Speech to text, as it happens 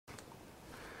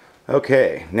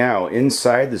Okay, now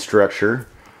inside the structure,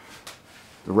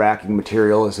 the racking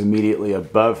material is immediately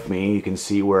above me. You can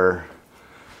see where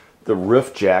the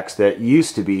roof jacks that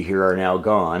used to be here are now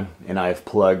gone, and I've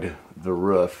plugged the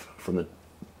roof from the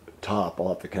top. I'll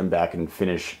have to come back and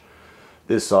finish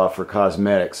this off for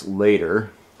cosmetics later.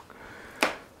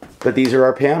 But these are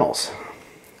our panels.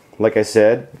 Like I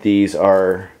said, these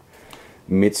are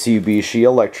Mitsubishi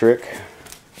Electric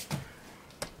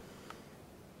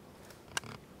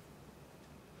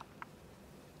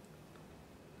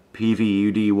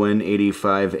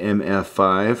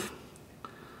PV-UD185MF5.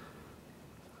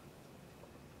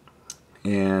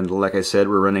 And like I said,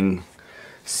 we're running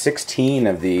 16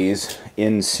 of these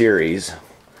in series,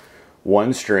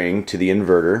 one string to the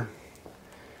inverter,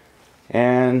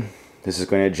 and this is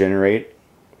going to generate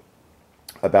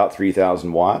about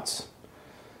 3,000 watts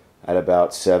at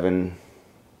about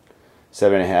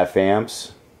 7.5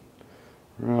 amps,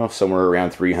 somewhere around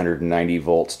 390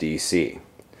 volts DC.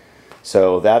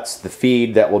 So that's the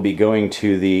feed that will be going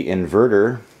to the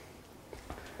inverter,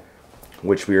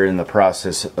 which we are in the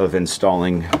process of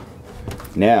installing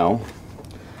now.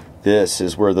 This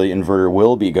is where the inverter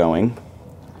will be going,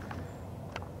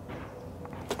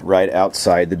 right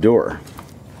outside the door.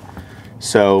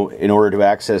 So in order to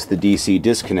access the DC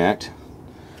disconnect,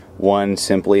 one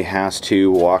simply has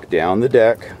to walk down the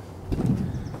deck,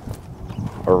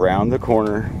 around the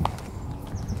corner,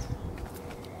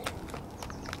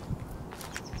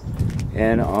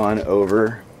 and on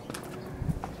over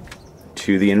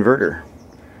to the inverter,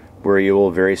 where you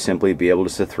will very simply be able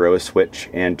to throw a switch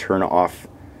and turn off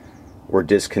or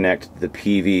disconnect the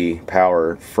PV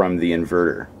power from the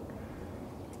inverter,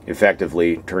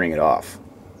 effectively turning it off.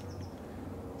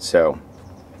 So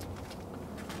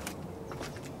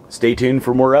stay tuned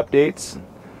for more updates.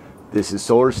 This is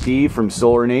Solar Steve from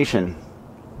Solar Nation.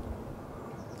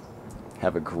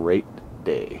 Have a great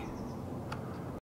day.